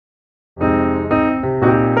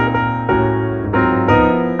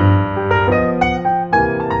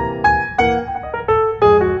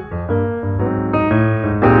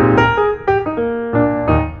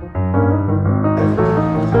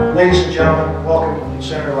welcome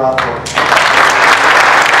Senator Rob Portman.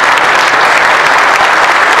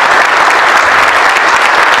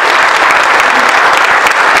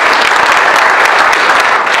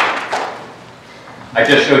 I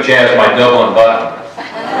just showed Chaz my Dublin button.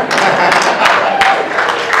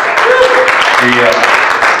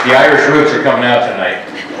 The Irish roots are coming out tonight.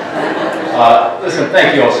 Listen,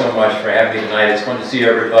 thank you all so much for having me tonight. It's fun to see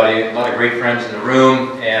everybody. A lot of great friends in the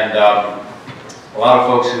room, and a lot of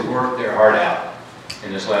folks who worked their heart out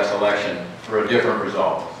in this last election for a different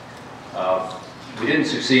result. We didn't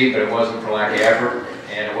succeed, but it wasn't for lack of effort,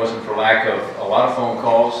 and it wasn't for lack of a lot of phone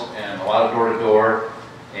calls and a lot of door-to-door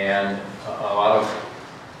and a lot of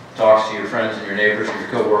talks to your friends and your neighbors and your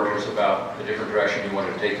co-workers about the different direction you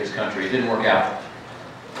wanted to take this country. It didn't work out.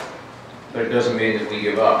 But it doesn't mean that we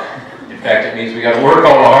give up. In fact, it means we got to work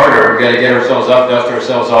all the harder. We got to get ourselves up, dust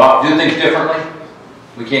ourselves off, do things differently.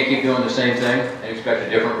 We can't keep doing the same thing and expect a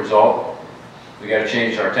different result. We got to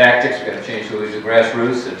change our tactics. We got to change who we do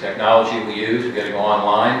grassroots, the technology we use. We got to go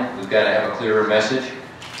online. We've got to have a clearer message.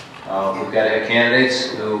 We've got to have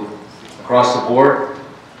candidates who, across the board,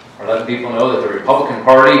 are letting people know that the Republican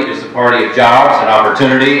Party is the party of jobs and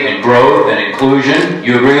opportunity and growth and inclusion.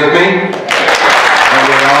 You agree with me?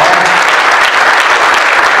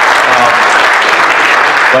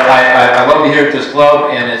 But I love to hear at this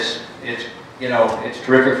club, and it's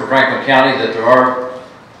terrific for Franklin County that there are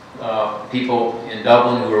people in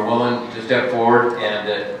Dublin who are willing to step forward and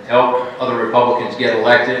to help other Republicans get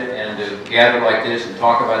elected and to gather like this and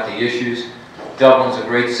talk about the issues. Dublin's a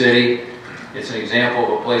great city. It's an example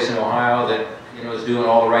of a place in Ohio that is doing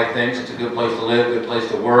all the right things. It's a good place to live, a good place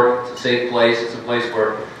to work. It's a safe place. It's a place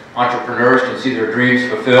where entrepreneurs can see their dreams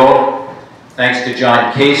fulfilled. Thanks to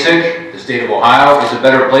John Kasich, the state of Ohio is a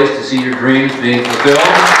better place to see your dreams being fulfilled.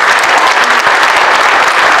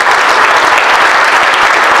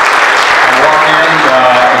 I walked in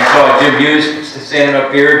and saw Jim Hughes standing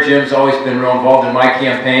up here. Jim's always been real involved in my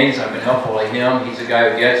campaigns. I've been helpful to him. He's a guy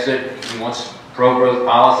who gets it. He wants pro-growth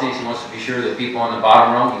policies. He wants to be sure that people on the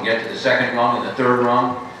bottom rung can get to the second rung and the third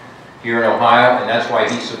rung here in Ohio, and that's why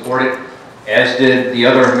he supported, as did the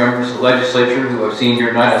other members of the legislature who I've seen here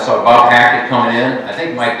tonight. I saw Bob Hackett coming in. I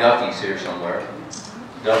think Mike Duffy's here somewhere.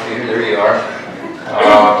 Duffy, there you are.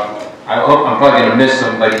 I hope I'm probably going to miss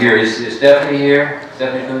somebody here. Is Stephanie here?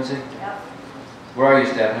 Stephanie Quincy? Yep. Where are you,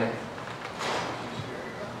 Stephanie?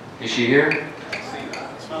 Is she here?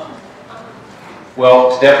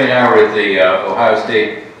 Well, Stephanie and I were at the Ohio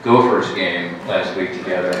State Gophers game last week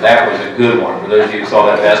together. That was a good one. For those of you who saw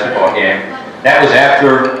that basketball game, that was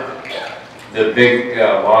after the big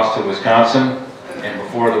loss to Wisconsin and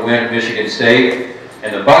before the win at Michigan State,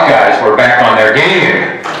 and the Buckeyes were back on their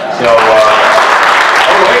game. So,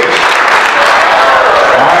 oh wait,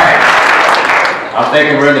 all right. I'm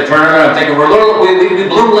thinking we're in the tournament. I'm thinking we're a little, we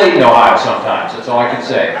bloom late in Ohio sometimes. That's all I can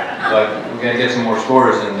say. But we're going to get some more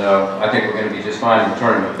scores, and I think we're going to be just fine in the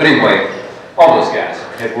tournament. But anyway, all those guys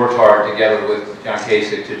have worked hard together with John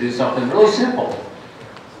Kasich to do something really simple.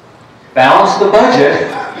 Balance the budget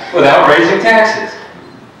without raising taxes.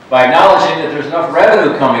 By acknowledging that there's enough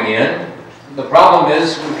revenue coming in, the problem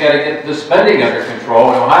is we've got to get the spending under control.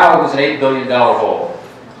 In Ohio, it was an $8 billion hole.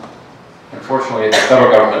 Unfortunately, at the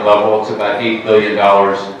federal government level, it's about $8 billion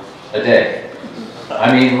a day.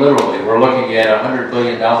 I mean, literally, we're looking at $100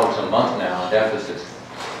 billion a month now in deficits.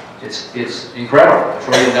 It's incredible, $1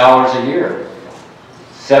 trillion a year.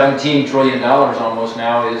 $17 trillion almost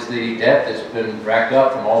now is the debt that's been racked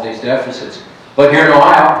up from all these deficits. But here in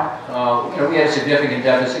Ohio, we had a significant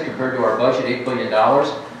deficit compared to our budget, $8 billion.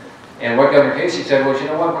 And what Governor Kasich said was, you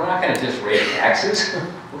know what, we're not going to just raise taxes.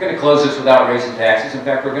 We're going to close this without raising taxes. In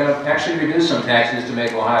fact, we're going to actually reduce some taxes to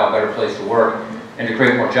make Ohio a better place to work and to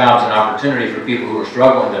create more jobs and opportunity for people who are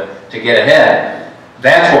struggling to get ahead.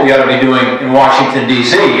 That's what we ought to be doing in Washington,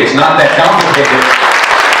 D.C. It's not that complicated.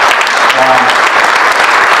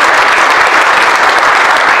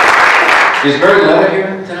 Is Mary Letta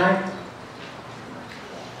here tonight?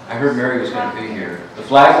 I heard Mary was going to be here. The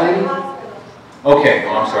flag lady? Okay,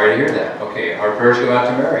 well, I'm sorry to hear that. Okay, our prayers go out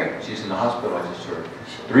to Mary. She's in the hospital, I just heard.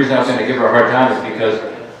 The reason I was going to give her a hard time is because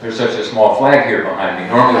there's such a small flag here behind me.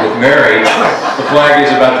 Normally with Mary, the flag is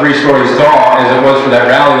about 3 stories tall, as it was for that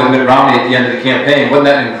rally with Mitt Romney at the end of the campaign. Wasn't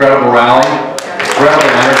that an incredible rally? Incredible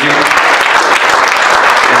energy.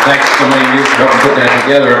 And thanks to so many of you for helping put that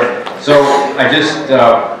together. So I just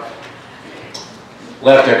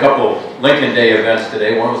left a couple Lincoln Day events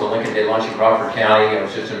today. One was a Lincoln Day lunch in Crawford County. I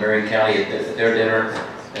was just in Marion County at their dinner.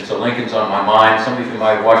 And so Lincoln's on my mind. Some of you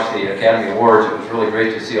might watch the Academy Awards. It was really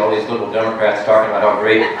great to see all these liberal Democrats talking about how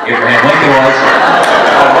great Abraham Lincoln was.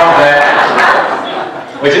 I love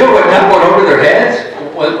that. But you know what kind of went over their heads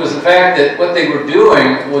was the fact that what they were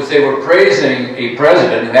doing was they were praising a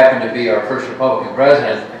president who happened to be our first Republican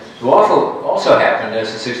president, who also happened,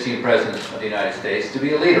 as the 16th president of the United States, to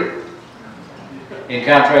be a leader, in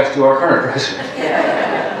contrast to our current president.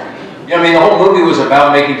 You know, I mean, the whole movie was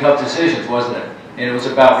about making tough decisions, wasn't it? And it was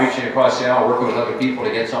about reaching across the aisle, working with other people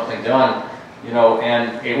to get something done, you know,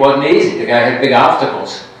 and it wasn't easy. The guy had big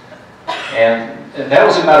obstacles. And that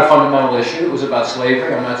was about a fundamental issue. It was about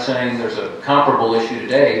slavery. I'm not saying there's a comparable issue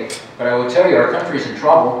today, but I would tell you our country's in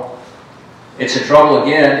trouble. It's in trouble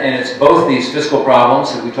again, and it's both these fiscal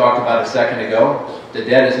problems that we talked about a second ago. The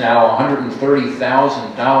debt is now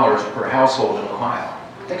 $130,000 per household in Ohio.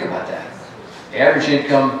 Think about that. The average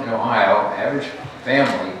income in Ohio, average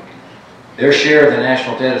family, their share of the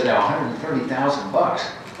national debt is now $130,000.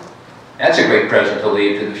 That's a great present to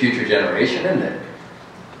leave to the future generation, isn't it?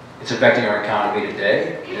 It's affecting our economy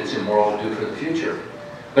today, and it's immoral to do for the future.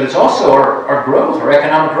 But it's also our growth, our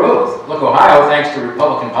economic growth. Look, Ohio, thanks to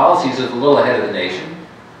Republican policies, is a little ahead of the nation.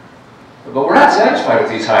 But we're not satisfied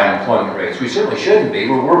with these high unemployment rates. We certainly shouldn't be.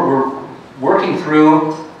 We're working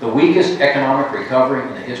through the weakest economic recovery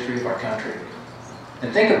in the history of our country.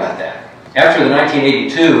 And think about that. After the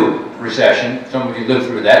 1982 recession, some of you lived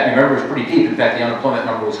through that, you remember it was pretty deep. In fact, the unemployment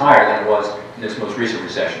number was higher than it was in this most recent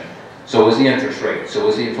recession. So was the interest rate, so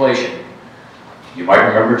was the inflation. You might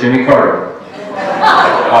remember Jimmy Carter.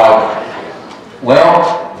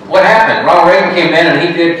 Well, what happened? Ronald Reagan came in and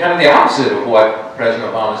he did kind of the opposite of what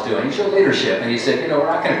President Obama's doing. He showed leadership and he said, you know, we're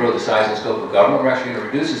not going to grow the size and scope of government, we're actually going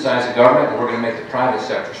to reduce the size of government and we're going to make the private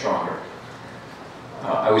sector stronger.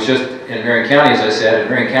 I was just in Marion County, as I said, and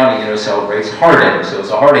Marion County, you know, celebrates Harding. So it's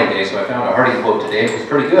a Harding Day, so I found a Harding quote today. It was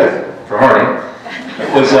pretty good for Harding.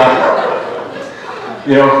 It was,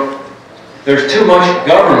 you know, there's too much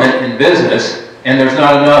government in business, and there's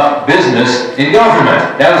not enough business in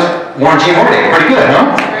government. That was Warren G. Harding. Pretty good,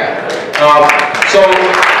 huh? So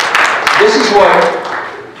this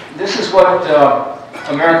is what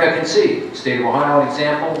America can see. State of Ohio, an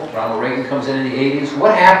example. Ronald Reagan comes in the 80s.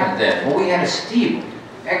 What happened then? Well, we had a steep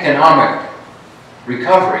economic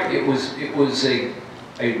recovery. It was a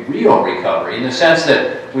real recovery in the sense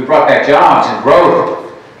that we brought back jobs and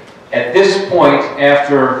growth. At this point,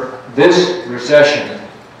 after this recession,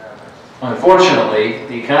 unfortunately,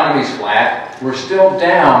 the economy's flat. We're still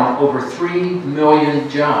down over 3 million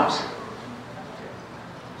jobs.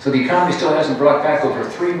 So the economy still hasn't brought back over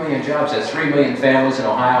 3 million jobs. That's 3 million families in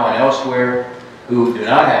Ohio and elsewhere who do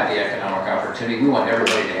not have the economic opportunity we want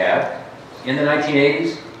everybody to have. In the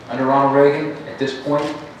 1980s, under Ronald Reagan, at this point,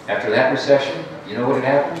 after that recession, you know what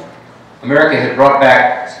had happened? America had brought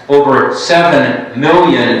back over 7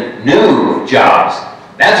 million new jobs.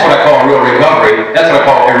 That's what I call a real recovery. That's what I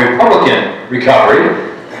call a Republican recovery,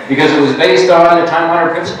 because it was based on the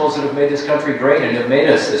time-honored principles that have made this country great and have made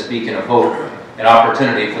us this beacon of hope and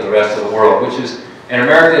opportunity for the rest of the world, which is an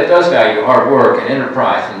America that does value hard work and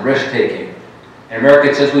enterprise and risk-taking. An America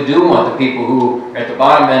that says we do want the people who are at the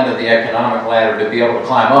bottom end of the economic ladder to be able to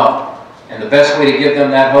climb up. And the best way to give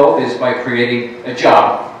them that hope is by creating a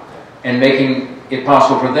job and making it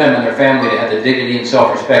possible for them and their family to have the dignity and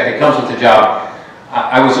self-respect that comes with the job.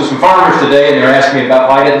 I was with some farmers today and they were asking me about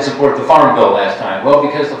why I didn't support the Farm Bill last time. Well,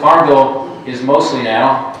 because the Farm Bill is mostly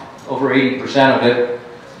now, over 80% of it,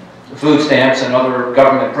 food stamps and other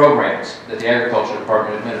government programs that the Agriculture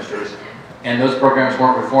Department administers. And those programs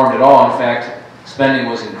weren't reformed at all. In fact, spending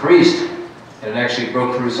was increased and it actually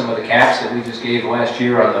broke through some of the caps that we just gave last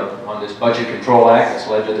year on this Budget Control Act that's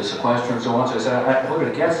led to the sequester and so on. So I said, I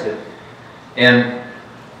voted against it. And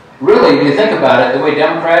really, when you think about it, the way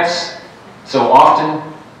Democrats so often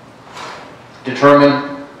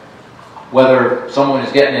determine whether someone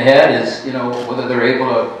is getting ahead is, you know, whether they're able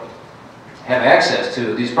to have access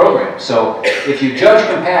to these programs. So if you judge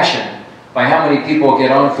compassion by how many people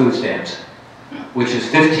get on food stamps, which is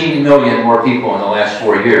 15 million more people in the last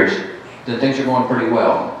 4 years, then things are going pretty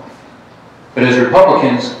well. But as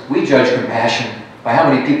Republicans, we judge compassion by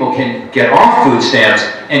how many people can get off food stamps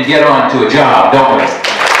and get on to a job, don't we?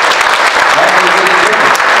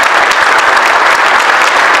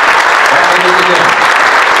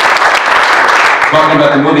 Talking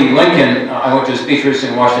about the movie Lincoln, I went to a speech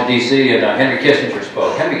recently in Washington, D.C., and Henry Kissinger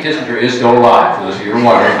spoke. Henry Kissinger is still alive, for those of you who are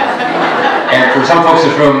wondering. And for some folks in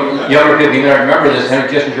this room, younger people, you may not remember this, Henry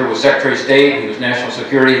Kissinger was Secretary of State, he was National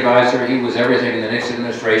Security Advisor, he was everything in the Nixon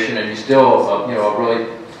administration, and he's still you know, a really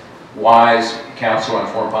wise counselor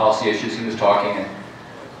on foreign policy issues. He was talking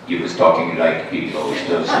like he always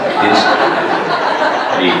does, like this.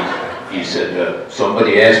 And he said,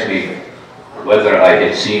 somebody asked me whether I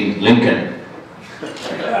had seen Lincoln.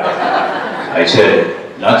 I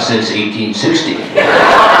said, Not since 1860. The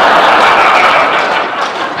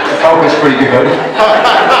poke is pretty good.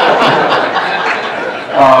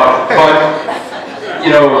 But,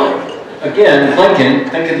 you know, again, Lincoln,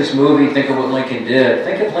 think of this movie, think of what Lincoln did.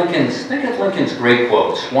 Think of Lincoln's great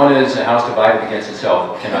quotes. One is, "A house divided against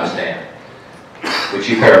itself cannot stand," which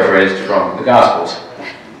he paraphrased from the Gospels.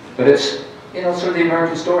 But it's, you know, sort of the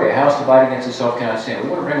American story. A house divided against itself cannot stand. We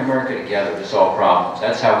want to bring America together to solve problems.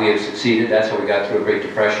 That's how we have succeeded. That's how we got through a Great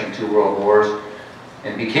Depression, 2 world wars,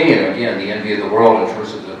 and became, again, the envy of the world in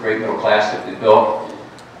terms of the great middle class that we built.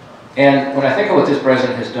 And when I think of what this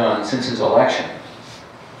president has done since his election,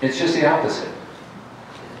 it's just the opposite.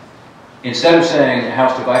 Instead of saying a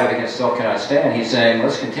house divided against itself cannot stand, he's saying,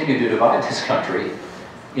 let's continue to divide this country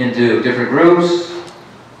into different groups,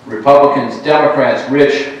 Republicans, Democrats,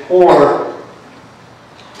 rich, poor.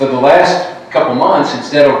 For the last couple months,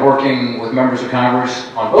 instead of working with members of Congress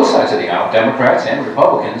on both sides of the aisle, Democrats and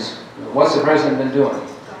Republicans, what's the president been doing?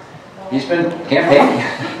 He's been campaigning.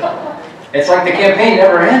 It's like the campaign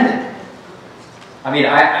never ended. I mean,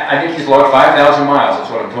 I think he's logged 5,000 miles, that's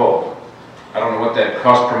what I'm told. I don't know what that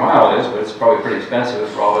cost per mile is, but it's probably pretty expensive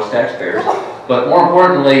for all those taxpayers. But more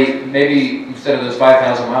importantly, maybe instead of those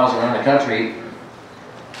 5,000 miles around the country,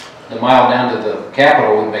 the mile down to the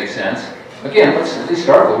Capitol would make sense. Again, let's at least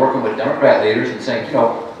start with working with Democrat leaders and saying, you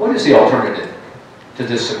know, what is the alternative to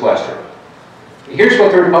this sequester? Here's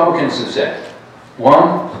what the Republicans have said.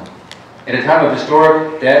 One, at a time of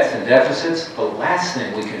historic debts and deficits, the last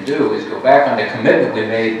thing we can do is go back on the commitment we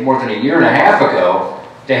made more than a year and a half ago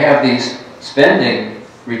to have these spending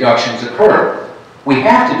reductions occur. We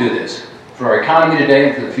have to do this for our economy today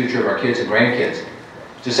and for the future of our kids and grandkids.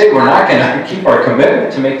 To say we're not going to keep our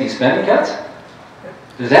commitment to make these spending cuts,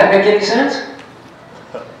 does that make any sense?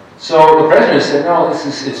 So the president said, no,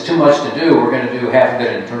 it's too much to do. We're going to do half of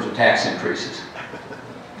it in terms of tax increases.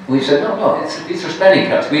 We said, no, these are spending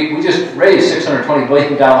cuts. We just raised $620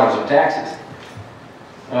 billion of taxes.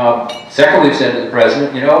 Second, we've said to the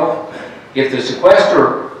president, you know, if the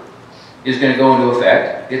sequester is going to go into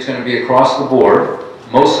effect, it's going to be across the board,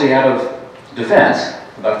 mostly out of defense.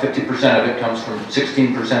 About 50% of it comes from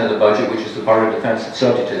 16% of the budget, which is the part of defense that's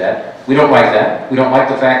subject to that. We don't like that. We don't like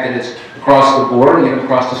the fact that it's across the board, even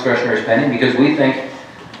across discretionary spending, because we think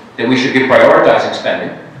that we should be prioritizing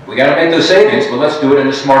spending. We got to make those savings, but let's do it in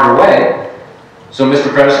a smarter way. So,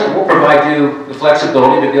 Mr. President, we'll provide you the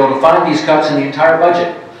flexibility to be able to fund these cuts in the entire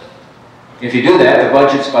budget. If you do that, the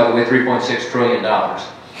budget's, by the way, $3.6 trillion.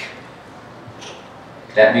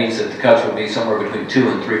 That means that the cuts will be somewhere between 2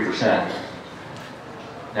 and 3%.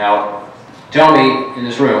 Now, tell me in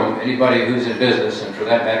this room, anybody who's in business, and for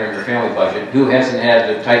that matter in your family budget, who hasn't had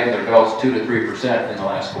to tighten their belts 2 to 3% in the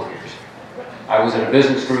last 4 years? I was in a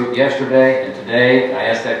business group yesterday and today. I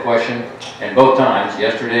asked that question, and both times,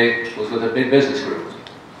 yesterday was with a big business group.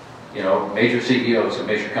 You know, major CEOs of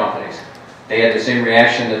major companies. They had the same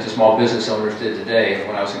reaction that the small business owners did today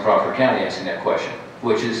when I was in Crawford County asking that question,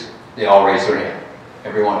 which is they all raised their hand,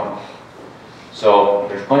 every one of them. So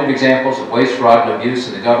there's plenty of examples of waste, fraud, and abuse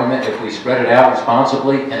in the government. If we spread it out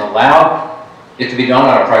responsibly and allow it to be done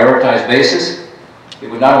on a prioritized basis, it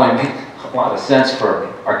would not only make a lot of sense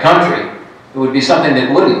for our country, it would be something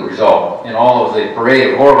that wouldn't result in all of the parade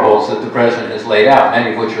of horribles that the president has laid out,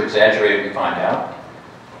 many of which are exaggerated, we find out.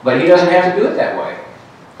 But he doesn't have to do it that way.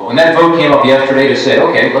 But when that vote came up yesterday to say,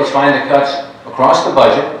 okay, let's find the cuts across the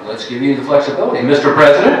budget, let's give you the flexibility, Mr.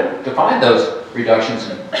 President, to find those reductions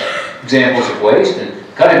and examples of waste and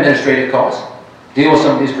cut administrative costs, deal with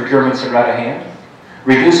some of these procurements that are out of hand,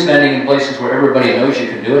 reduce spending in places where everybody knows you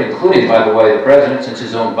can do it, including, by the way, the president, since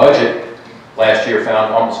his own budget last year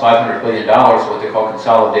found almost $500 billion, what they call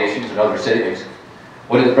consolidations and other savings.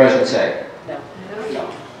 What did the president say? No.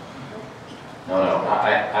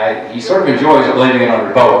 He sort of enjoys blaming it on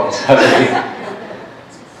Republicans, doesn't he?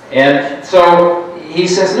 And so he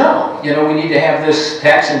says, no, you know, we need to have this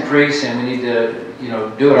tax increase and we need to, you know,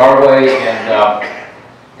 do it our way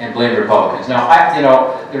and blame Republicans. Now, you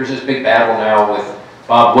know, there's this big battle now with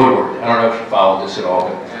Bob Woodward. I don't know if you followed this at all,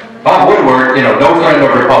 but Bob Woodward, you know, no friend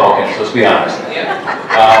of Republicans, let's be honest.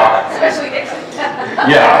 Especially Nixon.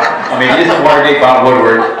 Yeah, I mean, he isn't Watergate Bob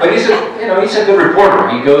Woodward, but he's a good reporter.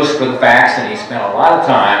 He goes for the facts, and he spent a lot of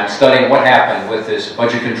time studying what happened with this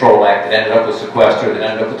Budget Control Act that ended up with sequester, that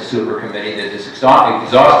ended up with the super committee, that is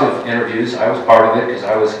exhaustive interviews. I was part of it because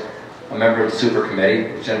I was a member of the super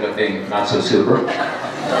committee, which ended up being not so super.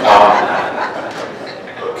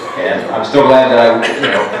 And I'm still glad that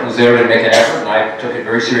I was there to make an effort, and I took it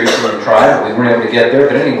very seriously and tried, but we weren't able to get there.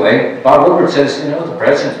 But anyway, Bob Woodward says, you know, the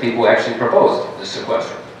president's people actually proposed this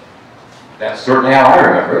sequester. That's certainly how I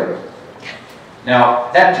remember it.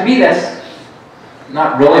 Now, to me, that's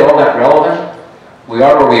not really all that relevant. We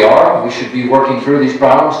are where we are. We should be working through these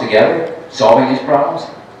problems together, solving these problems.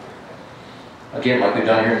 Again, like we've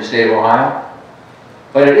done here in the state of Ohio.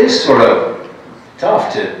 But it is sort of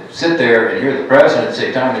tough to sit there and hear the president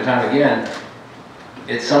say time and time again,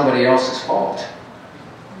 it's somebody else's fault.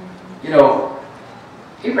 You know,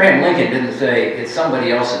 Abraham Lincoln didn't say it's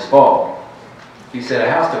somebody else's fault. He said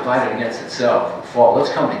a house divided against itself will fall.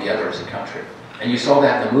 Let's come together as a country. And you saw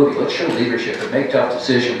that in the movie. Let's show leadership and make tough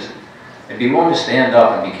decisions and be willing to stand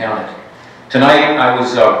up and be counted. Tonight I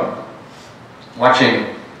was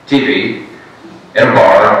watching TV at a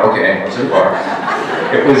bar. Okay, I was at a bar.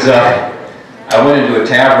 It was, I went into a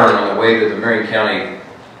tavern on the way to the Marion County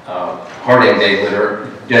Harding Day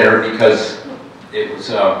dinner because it was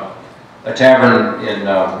a tavern in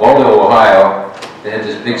Waldo, Ohio that had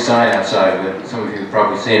this big sign outside of it. Some of you have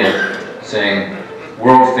probably seen it, saying,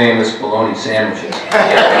 world famous bologna sandwiches.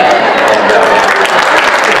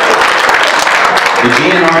 The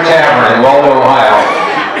GNR Tavern in Waldo, Ohio,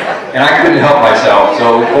 and I couldn't help myself,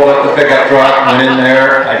 so we pulled up the pickup truck, went in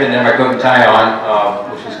there. I didn't have my coat and tie on,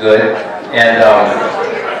 which was good, and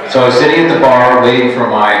so I was sitting at the bar waiting for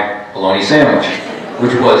my bologna sandwich,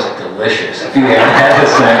 which was delicious. If you haven't had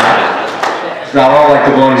this thing, it's not all like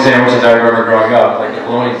the bologna sandwiches I remember growing up, like the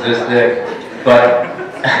bologna's this thick, but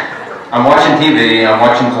I'm watching TV, I'm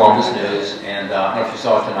watching Columbus News, and I don't know if you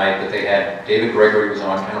saw it tonight, but they had David Gregory was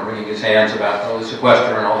on, kind of wringing his hands about the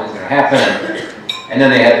sequester and all things that are happening. And then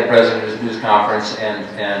they had the president's news conference, and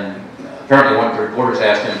apparently one of the reporters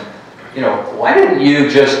asked him, you know, why didn't you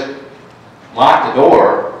just lock the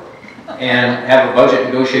door and have a budget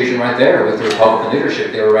negotiation right there with the Republican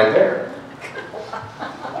leadership? They were right there.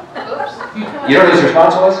 You know what his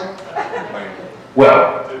response was?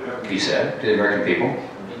 Well, he said to the American people,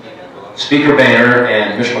 Speaker Boehner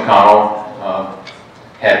and Mitch McConnell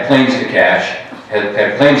had planes to catch,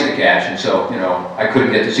 and so, you know, I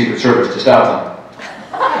couldn't get the Secret Service to stop them.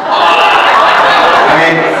 I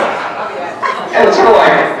mean, and it's sort of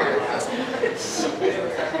like,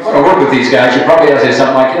 if you want to work with these guys, you probably have to say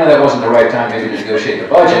something like, you know, that wasn't the right time maybe to negotiate the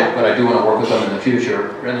budget, but I do want to work with them in the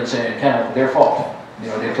future, rather than saying kind of their fault. You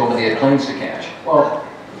know, they told me they had planes to catch. Well,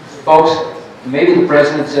 folks, maybe the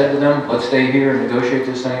president said to them, let's stay here and negotiate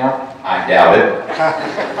this thing out. I doubt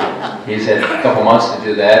it. He's had a couple months to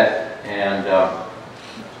do that, and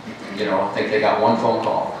you know, I think they got one phone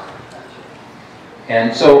call.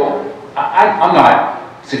 And so, I'm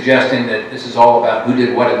not suggesting that this is all about who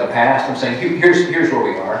did what in the past. I'm saying here's where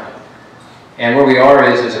we are. And where we are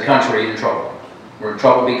is, as a country, in trouble. We're in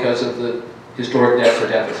trouble because of the historic debt for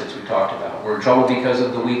deficits we talked about. We're in trouble because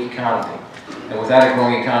of the weak economy. And without a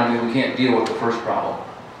growing economy, we can't deal with the first problem.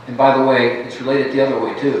 And by the way, it's related the other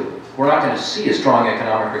way too. We're not going to see a strong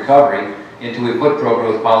economic recovery until we put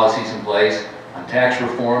pro-growth policies in place on tax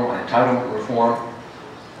reform, on entitlement reform,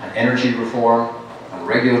 on energy reform, on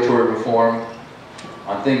regulatory reform,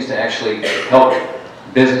 on things to actually help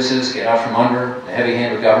businesses get out from under the heavy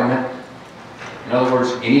hand of government. In other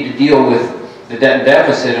words, you need to deal with the debt and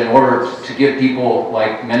deficit in order to give people,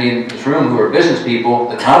 like many in this room who are business people,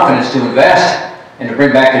 the confidence to invest and to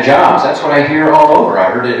bring back the jobs. That's what I hear all over. I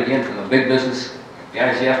heard it again from the big business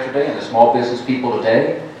guys yesterday and the small business people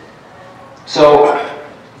today. So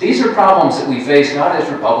these are problems that we face not as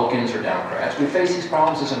Republicans or Democrats. We face these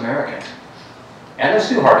problems as Americans. And let's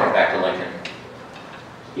do harken back to Lincoln.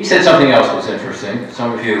 He said something else that was interesting.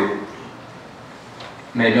 Some of you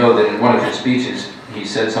may know that in one of his speeches, he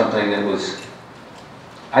said something that was,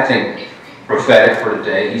 I think, prophetic for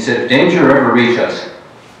today. He said, if danger ever reach us,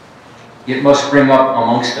 it must spring up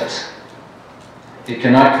amongst us. It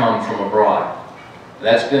cannot come from abroad.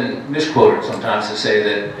 That's been misquoted sometimes to say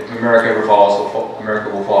that if America ever falls, America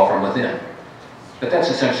will fall from within. But that's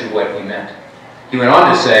essentially what he meant. He went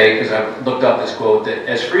on to say, because I looked up this quote, that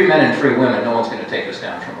as free men and free women, no one's going to take us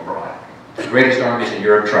down from abroad. The greatest armies in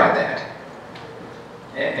Europe tried that.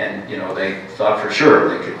 And you know, they thought for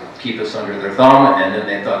sure they could keep us under their thumb, and then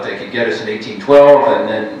they thought they could get us in 1812, and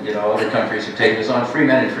then, you know, other countries have taken us on. Free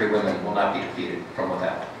men and free women will not be defeated from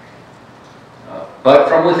without. But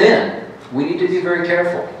from within, we need to be very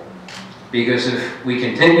careful, because if we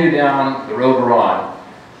continue down the road we're on,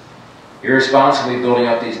 irresponsibly building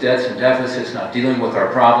up these debts and deficits, not dealing with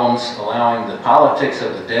our problems, allowing the politics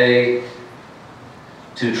of the day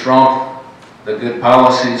to trump the good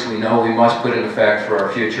policies we know we must put in effect for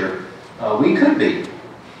our future, we could be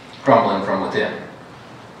crumbling from within.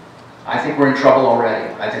 I think we're in trouble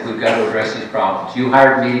already. I think we've got to address these problems. You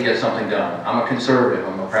hired me to get something done. I'm a conservative.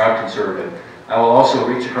 I'm a proud conservative. I will also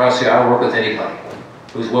reach across the aisle, work with anybody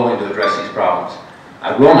who's willing to address these problems.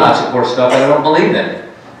 I will not support stuff I don't believe in.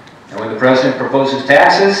 And when the president proposes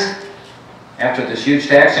taxes, after this huge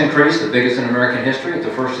tax increase, the biggest in American history at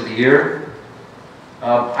the first of the year,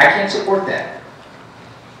 I can't support that.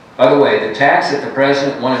 By the way, the tax that the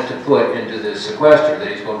president wanted to put into the sequester that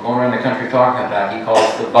he's going around the country talking about, he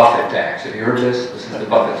calls the Buffett tax. Have you heard this? This is the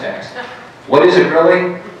Buffett tax. What is it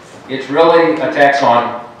really? It's really a tax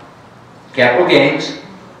on capital gains,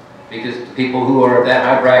 because the people who are of that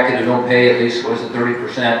high bracket who don't pay at least, what is it,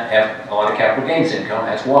 30% have a lot of capital gains income.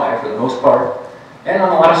 That's why, for the most part. And on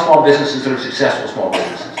a lot of small businesses that are successful small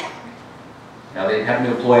businesses. Now, they happen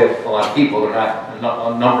to employ a lot of people. There are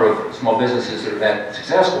not a number of small businesses that are that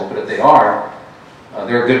successful, but if they are,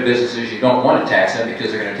 they're good businesses. You don't want to tax them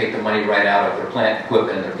because they're going to take the money right out of their plant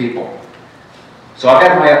equipment and their people. So I've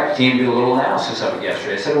had my team do a little analysis of it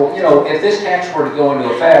yesterday. I said, well, you know, if this tax were to go into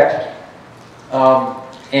effect,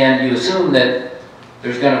 and you assume that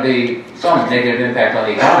there's going to be some negative impact on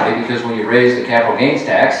the economy, because when you raise the capital gains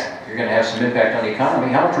tax, you're going to have some impact on the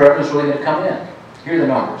economy. How much revenue is really going to come in? Here are the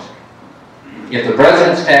numbers. If the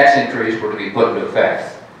president's tax increase were to be put into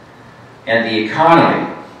effect, and the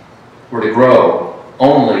economy were to grow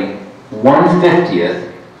only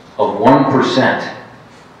 1/50th of 1%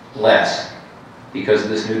 less because of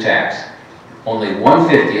this new tax, only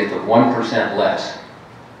 1/50th of 1% less,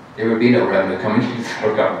 there would be no revenue coming into the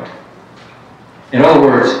federal government. In other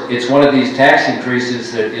words, it's one of these tax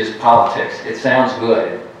increases that is politics. It sounds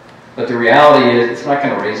good, but the reality is it's not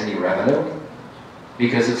going to raise any revenue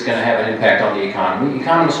because it's going to have an impact on the economy.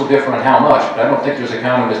 Economists will differ on how much, but I don't think there's an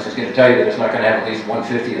economist who's going to tell you that it's not going to have at least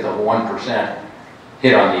 1/50th of 1%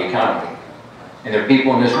 hit on the economy. And there are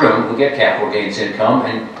people in this room who get capital gains income,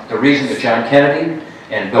 and the reason that John Kennedy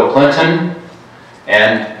and Bill Clinton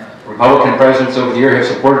and Republican presidents over the year have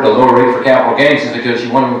supported a lower rate for capital gains is because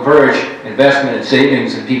you want to encourage investment and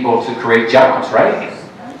savings in people to create jobs, right?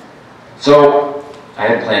 So I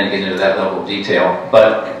hadn't planned to get into that level of detail,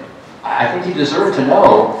 but I think you deserve to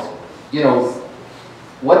know, you know,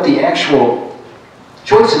 what the actual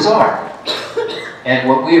choices are. And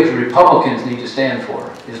what we as Republicans need to stand for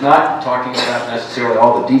is not talking about necessarily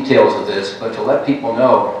all the details of this, but to let people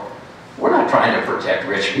know we're not trying to protect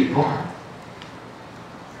rich people.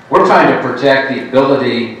 We're trying to protect the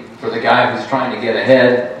ability for the guy who's trying to get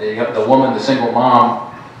ahead, the woman, the single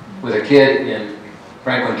mom with a kid in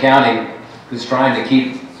Franklin County who's trying to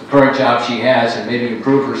keep the current job she has and maybe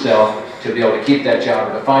improve herself to be able to keep that job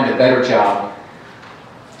or to find a better job,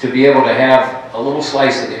 to be able to have a little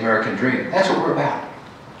slice of the American dream. That's what we're about.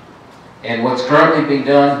 And what's currently being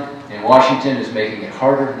done in Washington is making it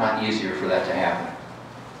harder, not easier, for that to happen.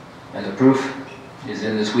 And the proof is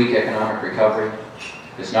in this weak economic recovery.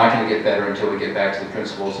 It's not going to get better until we get back to the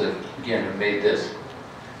principles that, again, have made this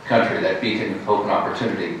country that beacon of hope and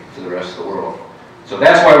opportunity for the rest of the world. So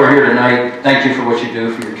that's why we're here tonight. Thank you for what you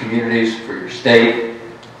do for your communities, for your state,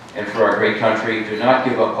 and for our great country. Do not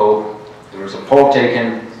give up hope. There was a poll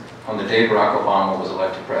taken on the day Barack Obama was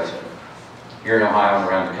elected president, here in Ohio and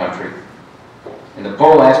around the country. And the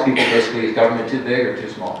poll asked people basically, is government too big or too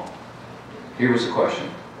small? Here was the question.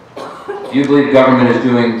 Do you believe government is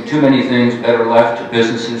doing too many things better left to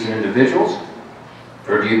businesses and individuals?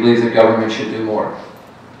 Or do you believe that government should do more?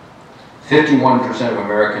 51% of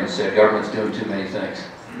Americans said government's doing too many things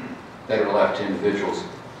better left to individuals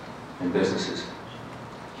and businesses.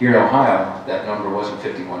 Here in Ohio, that number wasn't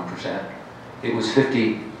 51%. It was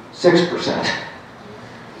 56%.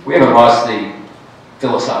 We haven't lost the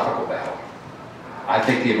philosophical battle. I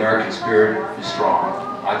think the American spirit is strong.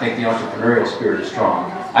 I think the entrepreneurial spirit is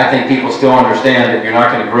strong. I think people still understand that you're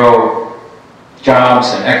not going to grow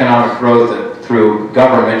jobs and economic growth through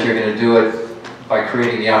government. You're going to do it by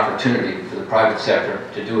creating the opportunity for the private sector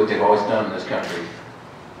to do what they've always done in this country,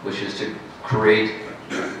 which is to create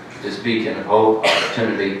this beacon of hope,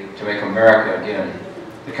 opportunity, to make America, again,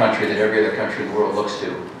 the country that every other country in the world looks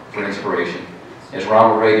to for inspiration. As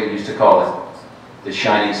Ronald Reagan used to call it, the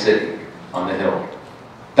shining city on the hill.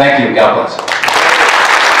 Thank you. God bless.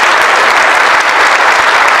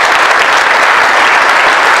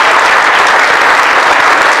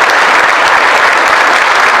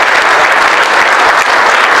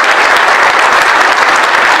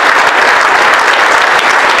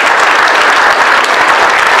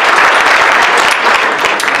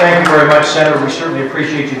 Thank you very much, Senator. We certainly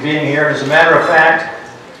appreciate you being here. As a matter of fact,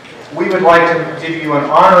 we would like to give you an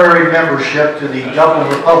honorary membership to the Dublin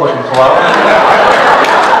Republican Club.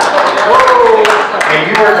 And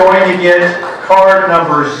you are going to get card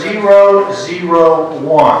number 001.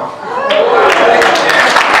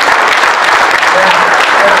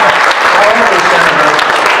 However, Senator,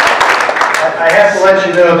 I have to to let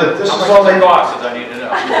you know that this is only, Boxes, I need to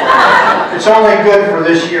know. it's only good for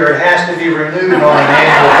this year. It has to be renewed on an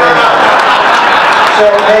annual basis. So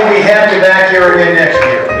maybe have you back here again next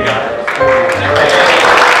year.